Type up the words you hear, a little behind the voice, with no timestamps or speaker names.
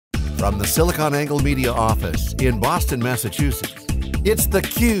From the SiliconANGLE Media office in Boston, Massachusetts, it's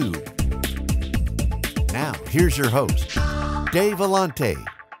theCUBE. Now, here's your host, Dave Vellante.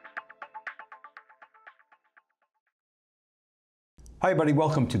 Hi everybody,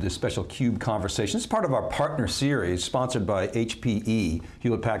 welcome to this special CUBE conversation. This is part of our partner series sponsored by HPE,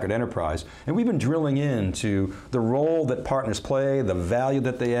 Hewlett-Packard Enterprise, and we've been drilling into the role that partners play, the value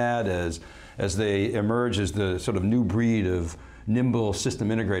that they add as they emerge as the sort of new breed of nimble system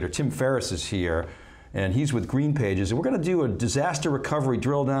integrator. Tim Ferris is here, and he's with GreenPages, and we're going to do a disaster recovery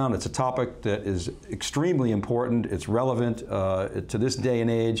drill down. It's a topic that is extremely important, it's relevant to this day and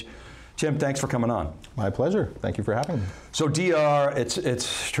age. Tim, thanks for coming on. My pleasure, thank you for having me. So DR,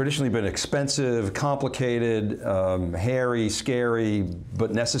 it's traditionally been expensive, complicated, hairy, scary,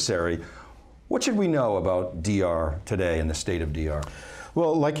 but necessary. What should we know about DR today and the state of DR?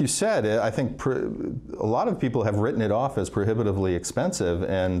 Well, like you said, I think a lot of people have written it off as prohibitively expensive,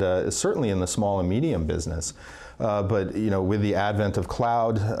 and certainly in the small and medium business. But with the advent of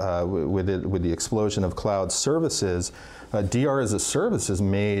cloud, with the explosion of cloud services, DR as a service has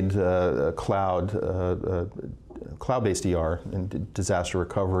made cloud-based DR and disaster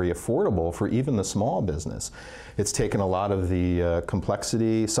recovery affordable for even the small business. It's taken a lot of the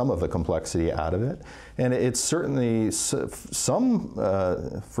complexity, some of the complexity out of it, and it's certainly for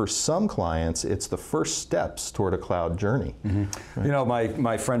some clients, it's the first steps toward a cloud journey. Mm-hmm. Right.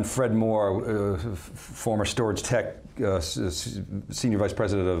 My friend Fred Moore, former Storage Tech Senior Vice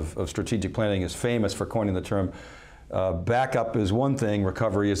President of Strategic Planning, is famous for coining the term backup is one thing,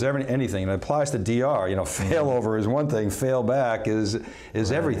 recovery is anything, and it applies to DR. Failover is one thing, fail back is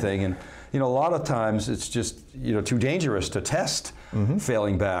everything, and a lot of times it's just too dangerous to test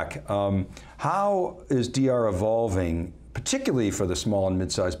failing back. How is DR evolving, particularly for the small and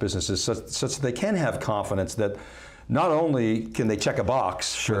mid-sized businesses, such that they can have confidence that not only can they check a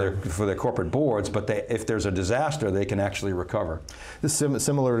box for their corporate boards, but if there's a disaster, they can actually recover?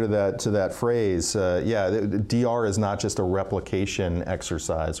 Similar to that phrase, DR is not just a replication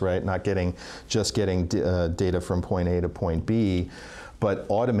exercise, right? Not just getting data from point A to point B, but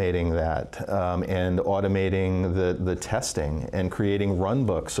automating that and automating the testing and creating run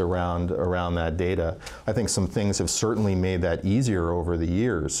books around that data. I think some things have certainly made that easier over the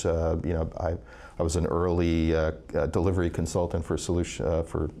years. I was an early delivery consultant for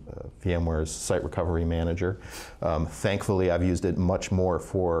VMware's Site Recovery Manager. Thankfully, I've used it much more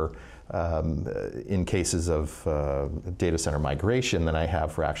for in cases of data center migration than I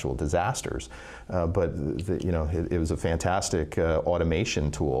have for actual disasters. But it was a fantastic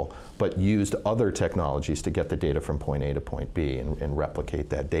automation tool, but used other technologies to get the data from point A to point B and replicate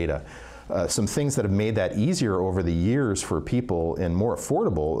that data. Some things that have made that easier over the years for people and more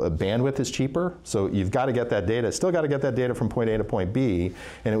affordable. Bandwidth is cheaper, so you've got to get that data, still got to get that data from point A to point B,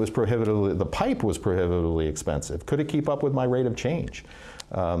 and the pipe was prohibitively expensive. Could it keep up with my rate of change?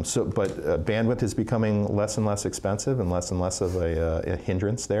 But bandwidth is becoming less and less expensive and less of a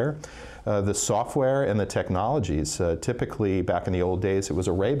hindrance there. The software and the technologies, typically back in the old days, it was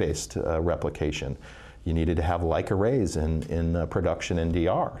array-based replication. You needed to have like arrays in production in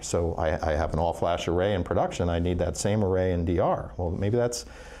DR. So I have an all-flash array in production. I need that same array in DR. Well, maybe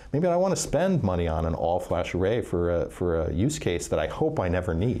I want to spend money on an all-flash array for a use case that I hope I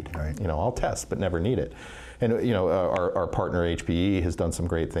never need. Right. I'll test, but never need it. And our partner HPE has done some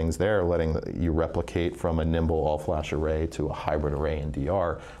great things there, letting you replicate from a nimble all-flash array to a hybrid array in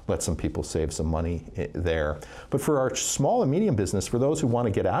DR. Let some people save some money there. But for our small and medium business, for those who want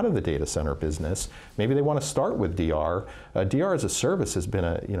to get out of the data center business, maybe they want to start with DR. DR as a service has been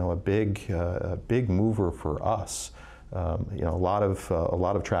a big mover for us. A lot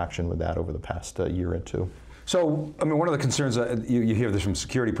of traction with that over the past year or two. So, one of the concerns, you hear this from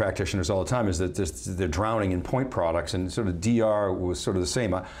security practitioners all the time, is that they're drowning in point products, and sort of DR was sort of the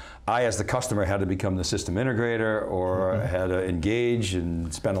same. I, as the customer, had to become the system integrator, or had to engage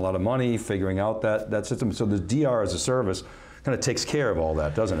and spend a lot of money figuring out that system. So the DR as a service kind of takes care of all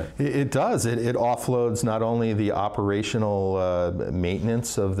that, doesn't it? It does. It offloads not only the operational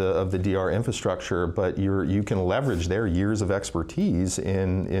maintenance of the DR infrastructure, but you can leverage their years of expertise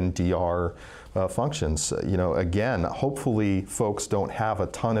in DR functions. Again, hopefully folks don't have a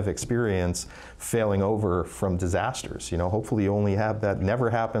ton of experience failing over from disasters. Hopefully you only have that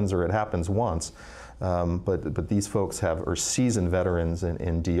never happens or it happens once. But these folks are seasoned veterans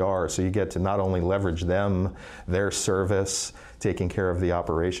in DR, so you get to not only leverage them, their service, taking care of the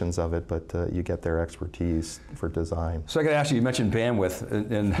operations of it, but you get their expertise for design. So I got to ask you mentioned bandwidth,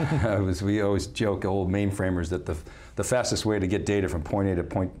 and we always joke, old mainframers, that the fastest way to get data from point A to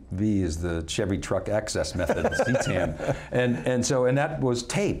point B is the Chevy truck access method, CTAM. and that was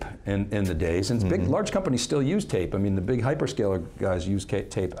tape in the days, and big, large companies still use tape. I mean, the big hyperscaler guys use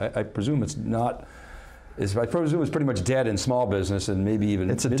tape. I presume it's not, I presume it's pretty much dead in small business and maybe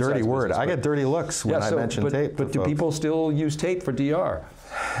even it's a dirty word. Business, I get dirty looks when I mention tape. But do people still use tape for DR?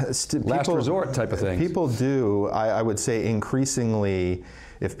 Last resort type of thing. People do. I would say increasingly,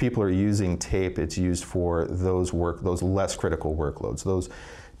 if people are using tape, it's used for those less critical workloads. Those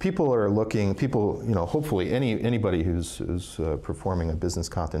people are looking. Hopefully anybody who's performing a business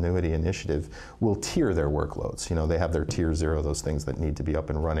continuity initiative will tier their workloads. They have their tier 0, those things that need to be up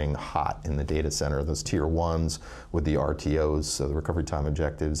and running hot in the data center. Those tier 1s with the RTOs, so the recovery time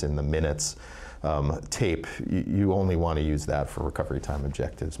objectives in the minutes. Tape, you only want to use that for recovery time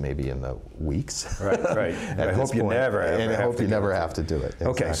objectives, maybe in the weeks. Right. I hope you never have to do it. Exactly.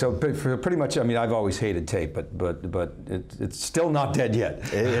 Okay, so pretty much, I mean, I've always hated tape, but it's still not dead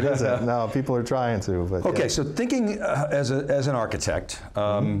yet. It isn't. No, people are trying to. But okay, yeah. So thinking as an architect,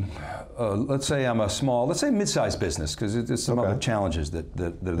 let's say I'm let's say mid-sized business, because there's some other challenges that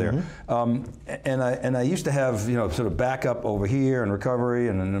are there. And I used to have sort of backup over here and recovery,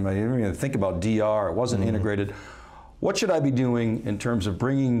 and then I didn't even think about DR. It wasn't integrated. What should I be doing in terms of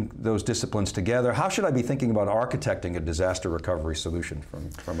bringing those disciplines together? How should I be thinking about architecting a disaster recovery solution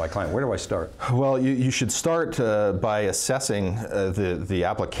from my client? Where do I start? Well, you should start by assessing the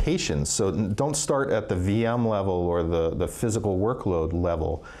applications. So don't start at the VM level or the physical workload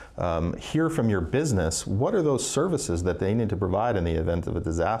level. Hear from your business, what are those services that they need to provide in the event of a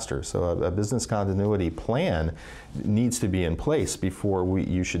disaster? So a business continuity plan needs to be in place before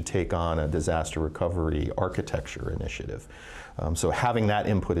you should take on a disaster recovery architecture initiative. So having that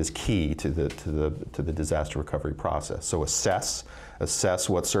input is key to the disaster recovery process. So assess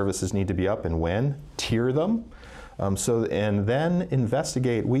what services need to be up and when, tier them. And then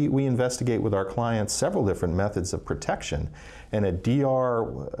investigate. We investigate with our clients several different methods of protection, and a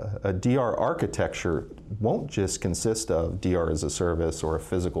DR architecture won't just consist of DR as a service or a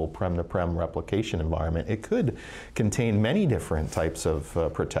physical prem-to-prem replication environment. It could contain many different types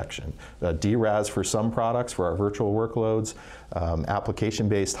of protection. DRAS for some products, for our virtual workloads,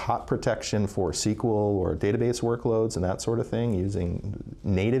 application-based hot protection for SQL or database workloads and that sort of thing, using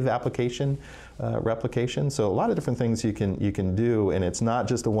native application replication. So a lot of different things you can do, and it's not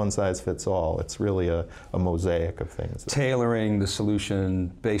just a one-size-fits-all. It's really a mosaic of things. Tailoring the solution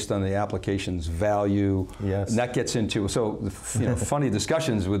based on the application's value. Yes. And that gets into funny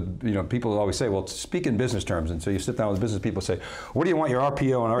discussions with people always say, well, speak in business terms. And so you sit down with business people, say, what do you want your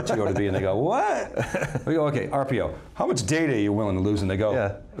RPO and RTO to be? And they go, what? We go, okay, RPO. How much data are you willing to lose? And they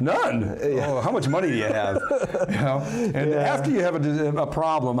go, none. Oh, how much money do you have? And after you have a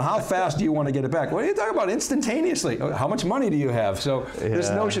problem, how fast do you want to get it back? What are you talking about? Instantaneously. How much money do you have? So this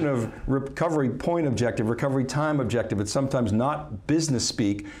notion of recovery point objective, recovery time objective, it's sometimes not business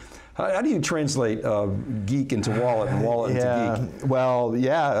speak. How do you translate geek into wallet and wallet into geek? Well,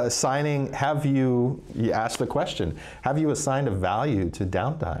 assigning, you asked the question, have you assigned a value to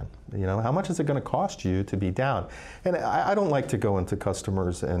downtime? How much is it going to cost you to be down? And I don't like to go into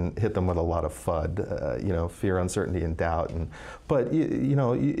customers and hit them with a lot of FUD, fear, uncertainty, and doubt. But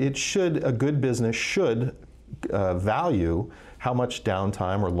a good business should value how much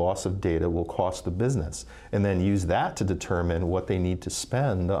downtime or loss of data will cost the business, and then use that to determine what they need to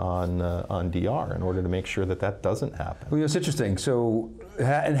spend on DR in order to make sure that doesn't happen. Well, it's interesting. So,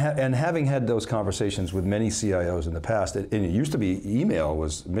 and having had those conversations with many CIOs in the past, and it used to be email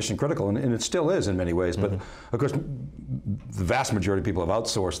was mission critical, and it still is in many ways, but of course, the vast majority of people have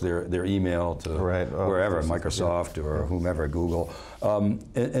outsourced their email to wherever, Microsoft or whomever, Google.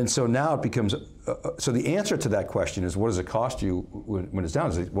 And so now it becomes, so the answer to that question is, what does it cost you when it's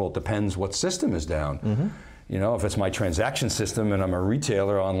down? Well, it depends what system is down. If it's my transaction system and I'm a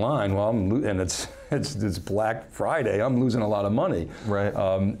retailer online, well, and it's Black Friday, I'm losing a lot of money. Right.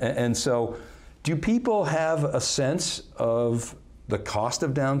 And so, do people have a sense of the cost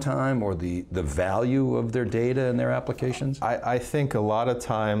of downtime or the value of their data and their applications? I think a lot of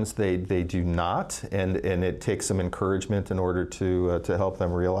times they do not, and it takes some encouragement in order to help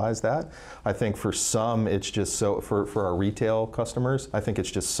them realize that. I think for some, it's just so, for our retail customers, I think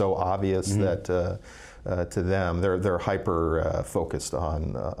it's just so obvious that to them, they're hyper focused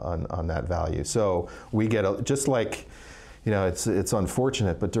on that value. So we get just like, it's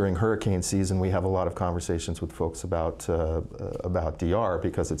unfortunate, but during hurricane season, we have a lot of conversations with folks about DR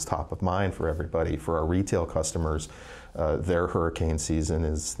because it's top of mind for everybody. For our retail customers, their hurricane season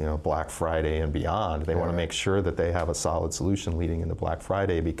is Black Friday and beyond. They want to make sure that they have a solid solution leading into Black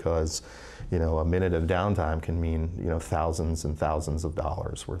Friday, because a minute of downtime can mean thousands and thousands of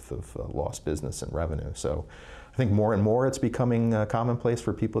dollars worth of lost business and revenue. So I think more and more it's becoming commonplace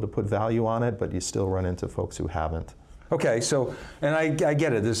for people to put value on it, but you still run into folks who haven't. Okay, so, and I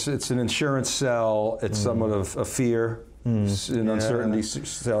get it, it's an insurance sell, it's somewhat of a fear, an uncertainty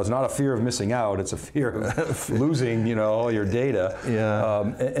sell. It's not a fear of missing out, it's a fear of losing all your data. Yeah.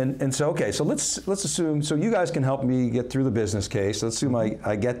 And so, okay, so let's assume, so you guys can help me get through the business case. Let's assume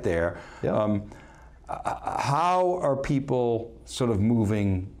I get there. Yeah. How are people sort of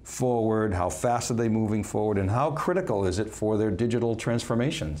moving forward? How fast are they moving forward? And how critical is it for their digital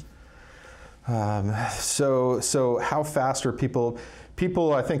transformations? So how fast are people?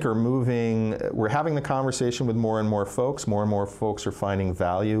 People, I think, are moving. We're having the conversation with more and more folks. More and more folks are finding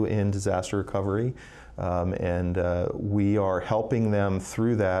value in disaster recovery. And we are helping them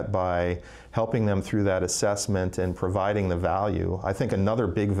through that by helping them through that assessment and providing the value. I think another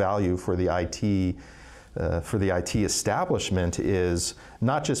big value for the IT establishment is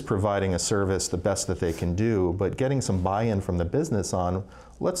not just providing a service the best that they can do, but getting some buy-in from the business on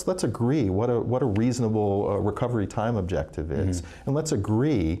let's agree what a reasonable recovery time objective is, and let's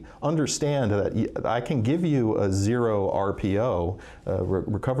understand that I can give you a 0 RPO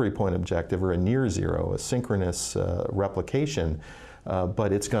recovery point objective, or a near zero, a synchronous replication.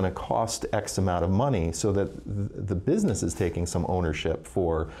 But it's going to cost X amount of money, so that the business is taking some ownership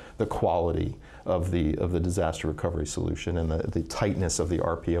for the quality of the disaster recovery solution and the tightness of the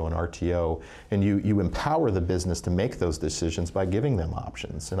RPO and RTO, and you empower the business to make those decisions by giving them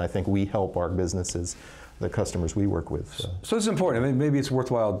options. And I think we help our businesses, the customers we work with. So it's important. I mean, maybe it's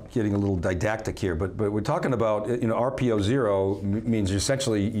worthwhile getting a little didactic here, but we're talking about RPO 0 means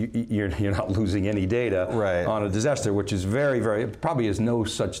essentially you're not losing any data on a disaster, which is very, probably is no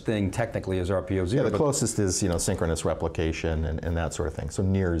such thing technically as RPO 0. Yeah, the closest is synchronous replication and that sort of thing. So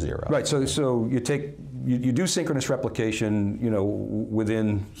near zero. Right. So you do synchronous replication,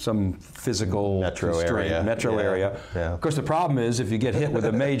 within some physical metro area. Yeah. Of course, the problem is if you get hit with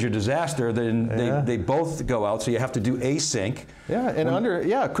a major disaster, then they both go out, so you have to do async. Yeah,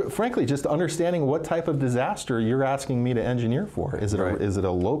 and frankly, just understanding what type of disaster you're asking me to engineer for. Is it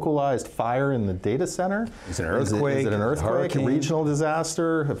a localized fire in the data center? Is it an earthquake? Is it an earthquake? Hurricane? A regional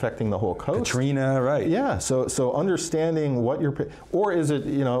disaster affecting the whole coast? Katrina, right? Yeah. So understanding what you're, or is it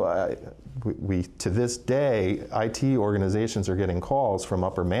we to this day, IT organizations are getting calls from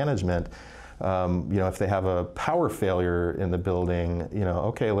upper management. If they have a power failure in the building,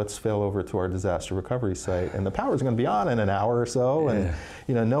 okay, let's fail over to our disaster recovery site, and the power is going to be on in an hour or so, and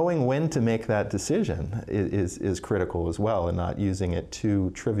knowing when to make that decision is critical as well, and not using it too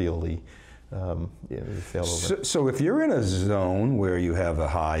trivially. Fail over. So if you're in a zone where you have a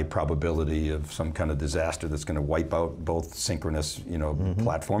high probability of some kind of disaster that's going to wipe out both synchronous,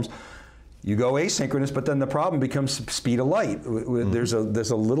 platforms, you go asynchronous, but then the problem becomes speed of light. There's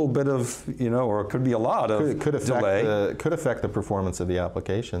a little bit of, or it could be a lot of delay. Could affect the performance of the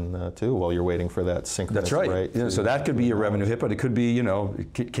application too, while you're waiting for that synchronous. That's right. So that could be a revenue hit, but it could be,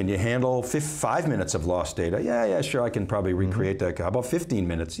 can you handle 5 minutes of lost data? Yeah, sure, I can probably recreate that. How about 15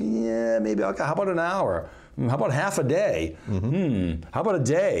 minutes? Yeah, maybe. How about an hour? How about half a day? How about a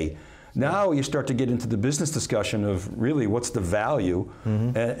day? Now you start to get into the business discussion of really what's the value,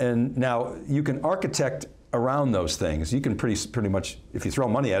 and now you can architect around those things. You can pretty much, if you throw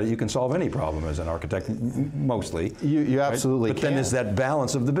money at it, you can solve any problem as an architect, mostly. You absolutely can. But then there's that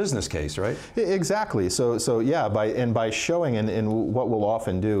balance of the business case, right? Exactly. So yeah, by showing, and what we'll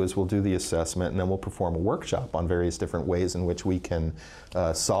often do is we'll do the assessment, and then we'll perform a workshop on various different ways in which we can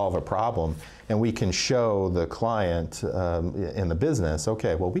solve a problem. And we can show the client in the business,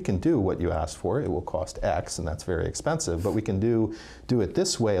 okay, well, we can do what you asked for. It will cost X, and that's very expensive. But we can do it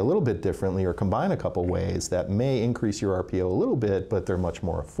this way a little bit differently, or combine a couple ways that may increase your RPO a little bit, but they're much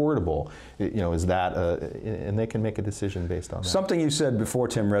more affordable. Is that, and they can make a decision based on that. Something you said before,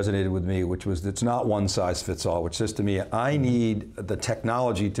 Tim, resonated with me, which was it's not one size fits all, which says to me, I need the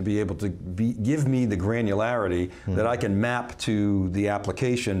technology to be able to give me the granularity that I can map to the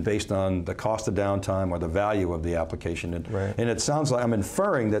application based on the cost of downtime or the value of the application. And it sounds like I'm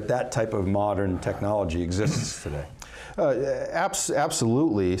inferring that type of modern technology exists today.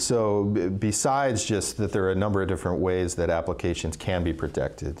 Absolutely. So besides just that there are a number of different ways that applications can be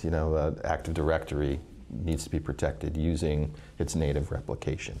protected, Active Directory needs to be protected using its native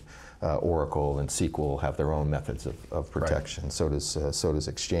replication. Oracle and SQL have their own methods of protection. Right. So does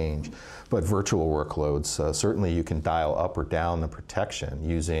Exchange. But virtual workloads, certainly you can dial up or down the protection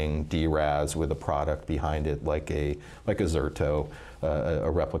using DRAS with a product behind it, like a Zerto, a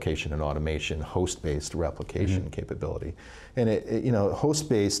replication and automation, host-based replication capability. And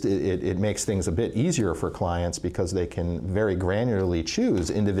host-based, it makes things a bit easier for clients because they can very granularly choose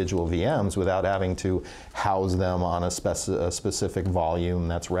individual VMs without having to house them on a specific volume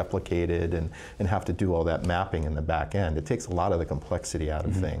that's replicated and have to do all that mapping in the back end. It takes a lot of the complexity out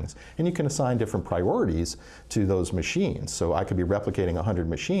of things. And you can assign different priorities to those machines. So I could be replicating 100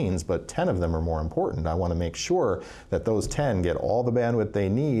 machines, but 10 of them are more important. I want to make sure that those 10 get all the bandwidth they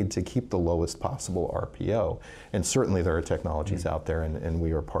need to keep the lowest possible RPO. And certainly there are technologies out there, and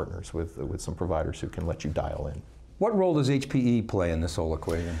we are partners with some providers who can let you dial in. What role does HPE play in this whole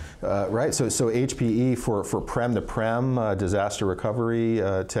equation? Right, so HPE for prem-to-prem disaster recovery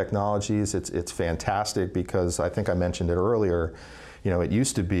technologies, it's fantastic because I think I mentioned it earlier. It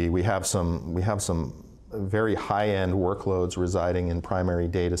used to be we have some very high-end workloads residing in primary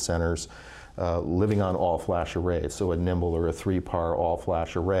data centers. Living on all-flash arrays, so a Nimble or a 3-par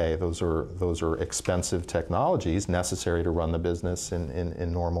all-flash array. Those are expensive technologies necessary to run the business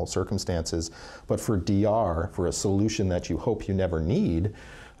in normal circumstances. But for DR, for a solution that you hope you never need,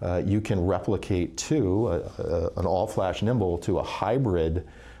 you can replicate an all-flash Nimble to a hybrid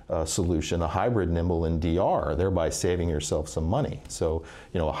solution, a hybrid Nimble in DR, thereby saving yourself some money. So,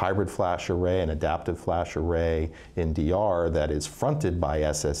 a hybrid flash array, an adaptive flash array in DR that is fronted by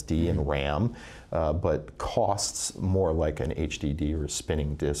SSD and RAM, but costs more like an HDD or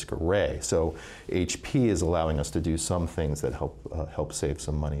spinning disk array. So HP is allowing us to do some things that help save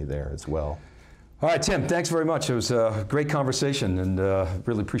some money there as well. All right, Tim, thanks very much. It was a great conversation, and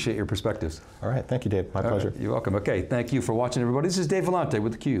really appreciate your perspectives. All right, thank you, Dave. My pleasure. You're welcome. Okay, thank you for watching, everybody. This is Dave Vellante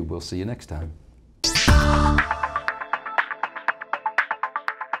with theCUBE. We'll see you next time.